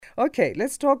Okay,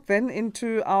 let's talk then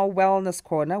into our wellness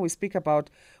corner. We speak about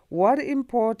what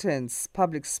importance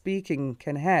public speaking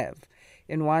can have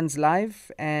in one's life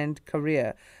and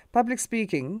career. Public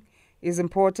speaking is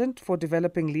important for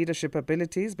developing leadership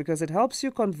abilities because it helps you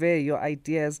convey your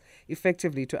ideas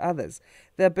effectively to others.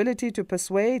 The ability to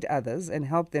persuade others and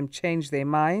help them change their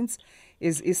minds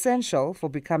is essential for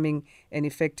becoming an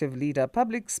effective leader.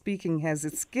 Public speaking has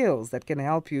its skills that can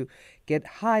help you get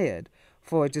hired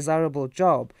for a desirable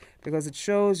job because it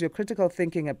shows your critical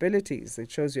thinking abilities, it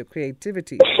shows your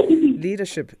creativity,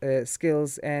 leadership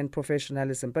skills, and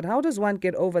professionalism. But how does one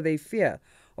get over their fear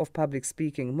of public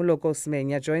speaking? Moloko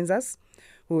Semenya joins us,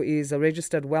 who is a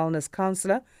registered wellness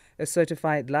counselor, a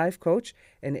certified life coach,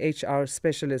 and HR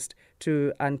specialist,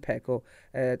 to unpack or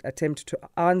attempt to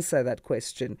answer that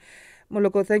question.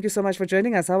 Moloko, thank you so much for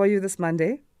joining us. How are you this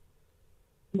Monday?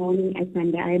 Morning,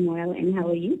 Asanda. I'm well, and how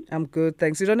are you? I'm good,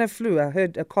 thanks. You don't have flu. I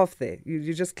heard a cough there.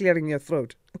 You're just clearing your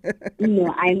throat.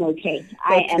 No, I'm okay.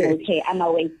 I am okay. I'm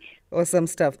awake. Awesome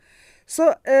stuff.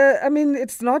 So,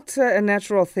 it's not a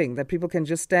natural thing that people can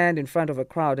just stand in front of a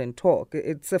crowd and talk.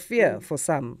 It's a fear for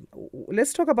some.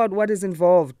 Let's talk about what is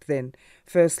involved then,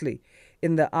 firstly,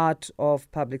 in the art of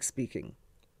public speaking.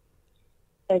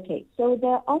 Okay, so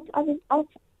the art of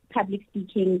public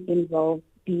speaking involves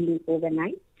being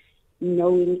organized,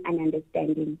 knowing and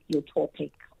understanding your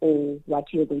topic or what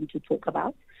you're going to talk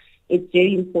about. It's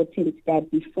very important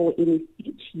that before any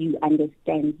speech, you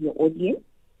understand your audience.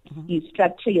 Mm-hmm. You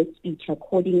structure your speech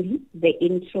accordingly. The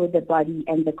intro, the body,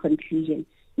 and the conclusion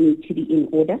need to be in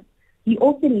order. You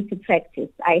also need to practice.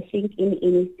 I think in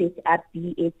any setup,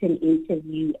 be it an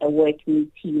interview, a work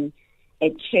meeting,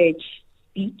 a church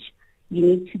speech, you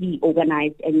need to be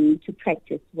organized and you need to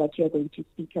practice what you're going to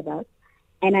speak about.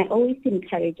 And I always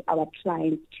encourage our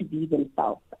clients to be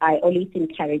themselves. I always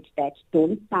encourage that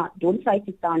don't try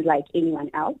to sound like anyone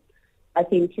else.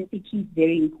 Authenticity is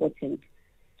very important.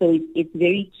 So it's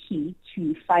very key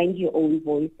to find your own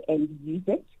voice and use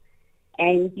it.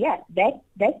 And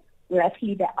that's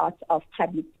roughly the art of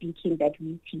public speaking that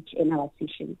we teach in our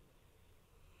sessions.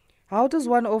 How does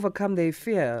one overcome their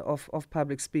fear of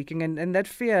public speaking? And that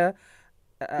fear,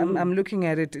 I'm looking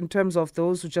at it in terms of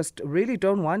those who just really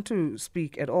don't want to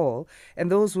speak at all,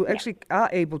 and those who actually are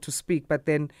able to speak, but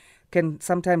then can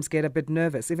sometimes get a bit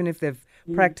nervous, even if they've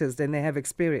practiced and they have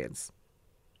experience.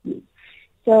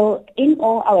 So in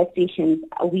all our sessions,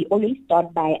 we always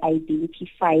start by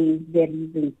identifying the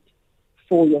reasons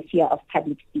for your fear of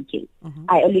public speaking. Mm-hmm.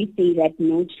 I always say that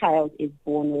no child is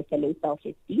born with a low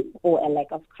self-esteem or a lack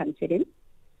of confidence.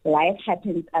 Life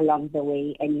happens along the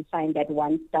way, and you find that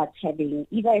one starts having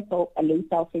either a low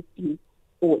self-esteem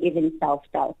or even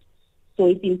self-doubt. So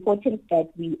it's important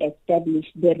that we establish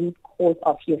the root cause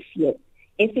of your fear.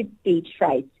 If it's stage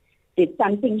fright, did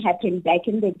something happen back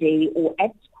in the day or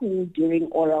at school during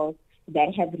orals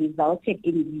that have resulted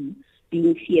in you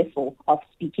being fearful of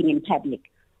speaking in public?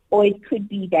 Or it could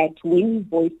be that when you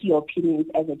voiced your opinions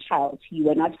as a child, you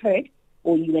were not heard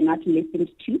or you were not listened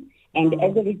to, and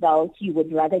as a result, you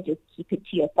would rather just keep it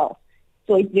to yourself.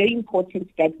 So it's very important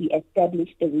that we establish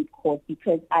the root cause,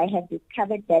 because I have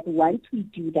discovered that once we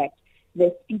do that,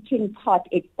 the speaking part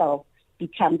itself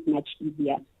becomes much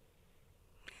easier.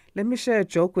 Let me share a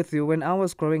joke with you. When I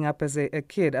was growing up as a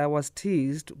kid, I was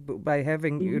teased by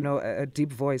having, a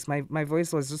deep voice. My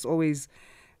voice was just always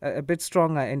a bit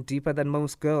stronger and deeper than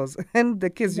most girls. And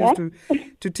the kids used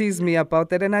to tease me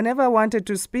about that. And I never wanted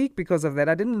to speak because of that.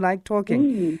 I didn't like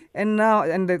talking. And now,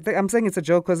 I'm saying it's a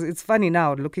joke because it's funny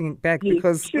now looking back,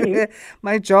 because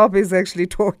my job is actually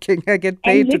talking. I get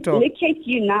paid to talk. Look at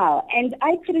you now. And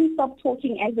I couldn't stop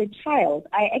talking as a child.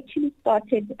 I actually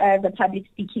started the public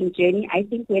speaking journey, I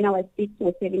think, when I was 6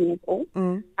 or 7 years old.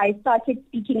 I started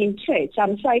speaking in church.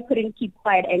 I'm sure I couldn't keep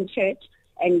quiet in church.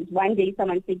 And one day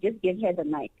someone said, just give her the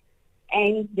mic.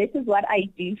 And this is what I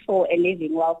do for a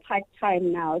living, while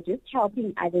part-time now, just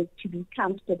helping others to be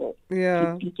comfortable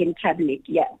to speak in public.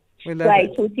 So I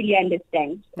totally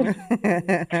understand.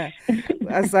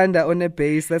 Asanda on a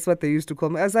base, that's what they used to call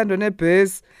me. Asanda on a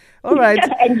base. All right.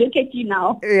 And look at you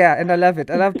now. Yeah, and I love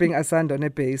it. I love being Asanda on a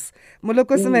base.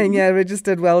 Moloko Semenya,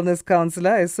 registered wellness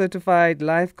counselor, a certified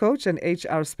life coach and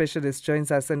HR specialist, joins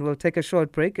us, and we'll take a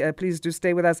short break. Please do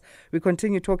stay with us. We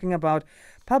continue talking about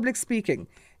public speaking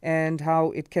and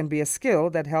how it can be a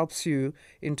skill that helps you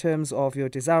in terms of your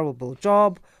desirable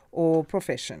job or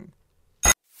profession.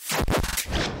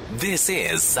 This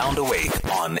is Sound Awake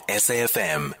on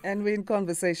SAFM. And we're in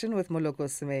conversation with Moloko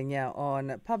Semenya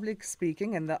on public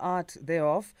speaking and the art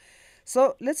thereof.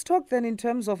 So let's talk then in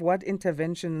terms of what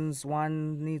interventions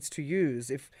one needs to use.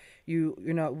 If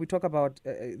we talk about,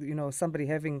 somebody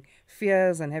having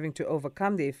fears and having to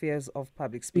overcome their fears of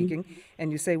public speaking,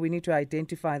 and you say we need to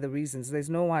identify the reasons. There's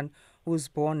no one who's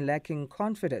born lacking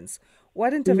confidence.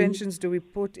 What interventions do we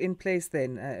put in place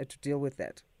then to deal with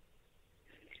that?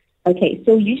 Okay,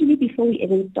 so usually before we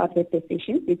even start with the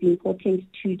sessions, it's important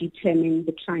to determine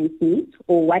the client's needs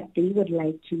or what they would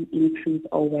like to improve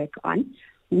or work on.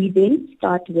 We then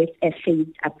start with a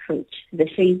phased approach. The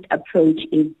phased approach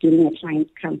is getting a client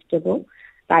comfortable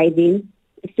by then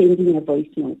sending a voice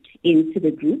note into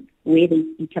the group where they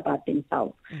speak about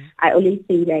themselves. I always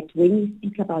say that when you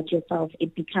speak about yourself,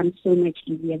 it becomes so much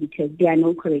easier because there are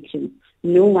no corrections.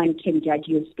 No one can judge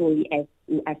your story as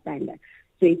standard.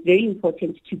 So it's very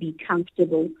important to be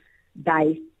comfortable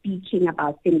by speaking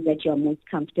about things that you're most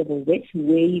comfortable with,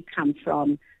 where you come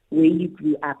from, where you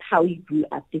grew up, how you grew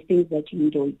up, the things that you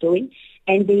enjoy doing.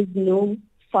 And there's no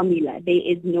formula. There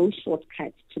is no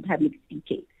shortcut to public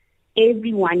speaking.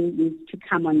 Everyone needs to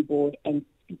come on board and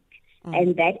speak.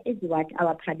 And that is what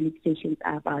our public sessions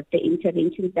are about. The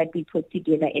interventions that we put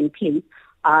together in place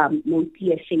are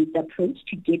mostly a phased approach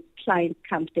to get clients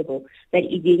comfortable, but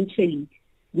eventually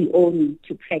we all need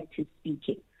to practice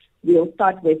speaking. We'll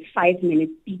start with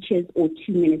 5-minute speeches or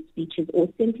 2-minute speeches or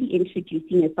simply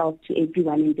introducing yourself to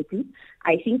everyone in the group.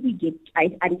 I think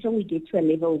until we get to a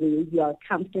level where you are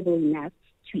comfortable enough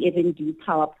to even do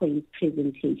PowerPoint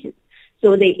presentations.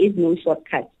 So there is no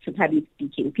shortcut to public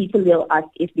speaking. People will ask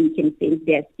if they can send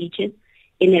their speeches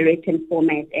in a written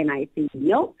format, and I say,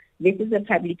 no, this is a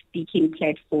public speaking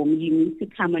platform. You need to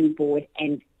come on board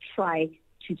and try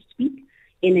to speak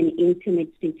in an intimate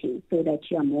setting so that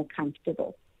you are more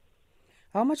comfortable.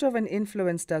 How much of an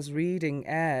influence does reading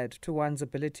add to one's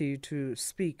ability to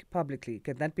speak publicly?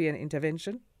 Can that be an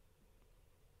intervention?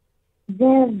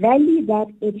 The value that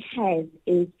it has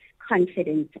is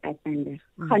confidence, Asanda.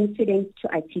 Confidence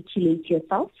to articulate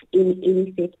yourself in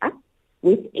any setup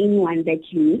with anyone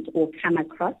that you meet or come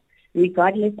across,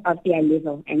 regardless of their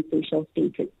level and social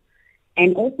status.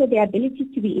 And also the ability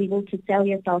to be able to sell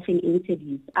yourself in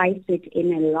interviews. I sit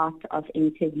in a lot of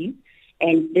interviews,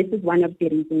 and this is one of the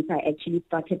reasons I actually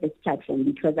started this platform,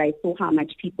 because I saw how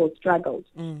much people struggled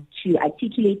to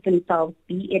articulate themselves,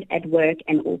 be it at work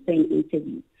and also in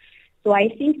interviews. So I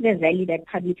think the value that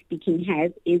public speaking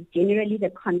has is generally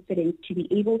the confidence to be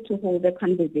able to hold a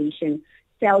conversation,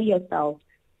 sell yourself,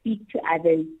 speak to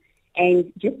others,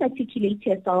 and just articulate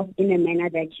yourself in a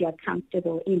manner that you are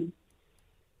comfortable in.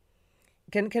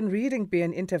 Can reading be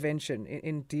an intervention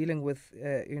in dealing with,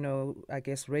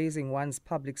 raising one's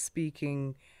public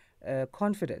speaking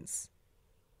confidence?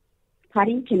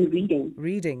 Pardon, can reading?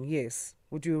 Reading, yes.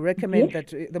 Would you recommend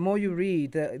that the more you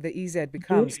read, the easier it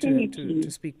becomes to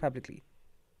speak publicly?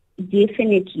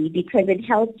 Definitely, because it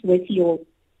helps with your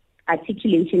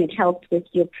articulation, it helps with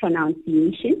your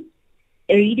pronunciation.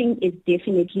 Reading is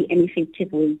definitely an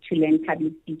effective way to learn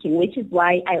public speaking, which is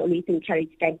why I always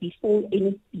encourage that before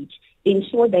any speech,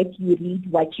 ensure that you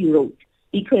read what you wrote.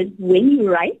 Because when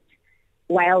you write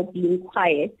while being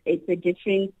quiet, it's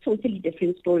a totally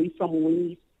different story from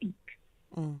when you speak.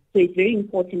 So it's very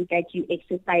important that you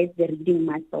exercise the reading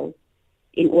muscles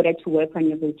in order to work on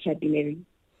your vocabulary.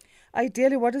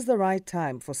 Ideally, what is the right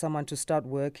time for someone to start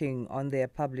working on their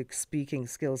public speaking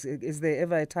skills? Is there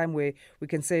ever a time where we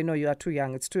can say, no, you are too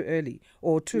young, it's too early,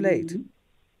 or too late?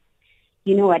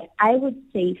 You know what? I would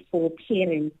say for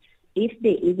parents, if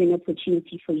there is an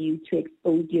opportunity for you to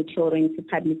expose your children to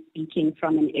public speaking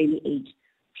from an early age,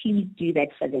 please do that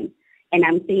for them. And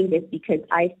I'm saying this because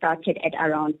I started at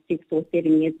around 6 or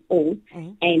 7 years old,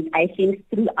 and I think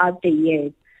throughout the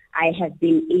years, I have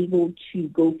been able to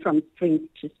go from strength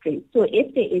to strength. So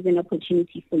if there is an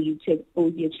opportunity for you to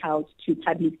expose your child to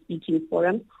public speaking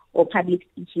forums or public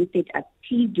speaking setups,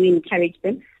 please do encourage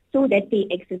them so that they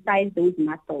exercise those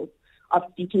muscles of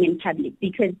speaking in public,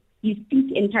 because you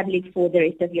speak in public for the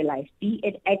rest of your life, be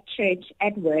it at church,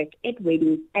 at work, at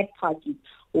weddings, at parties.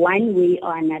 One way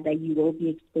or another, you will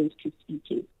be exposed to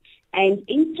speaking. And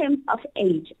in terms of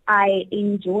age, I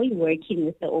enjoy working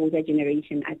with the older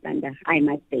generation, Asanda, I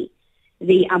must say.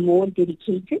 They are more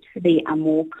dedicated, they are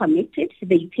more committed,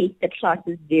 they take the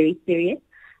classes very serious.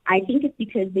 I think it's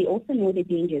because they also know the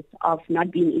dangers of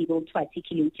not being able to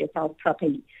articulate yourself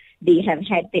properly. They have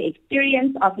had the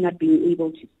experience of not being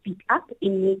able to speak up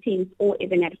in meetings or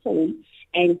even at home,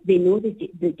 and they know the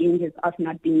dangers of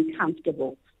not being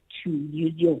comfortable to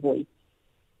use your voice.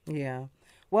 Yeah.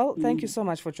 Well, thank you so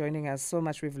much for joining us. So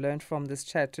much we've learned from this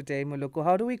chat today, Moloko.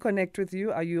 How do we connect with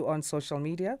you? Are you on social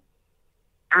media?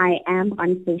 I am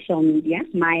on social media.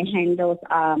 My handles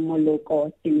are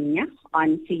Moloko Semenya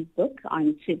on Facebook,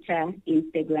 on Twitter,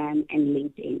 Instagram, and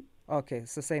LinkedIn. Okay,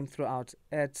 so same throughout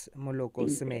at Moloko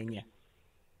Semenya.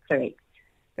 Correct.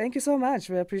 Thank you so much.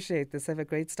 We appreciate this. Have a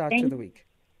great start to the week.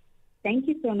 Thank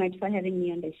you so much for having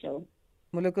me on the show.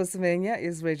 Moloko Semenya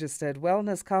is registered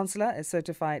wellness counselor, a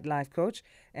certified life coach,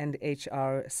 and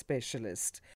HR specialist.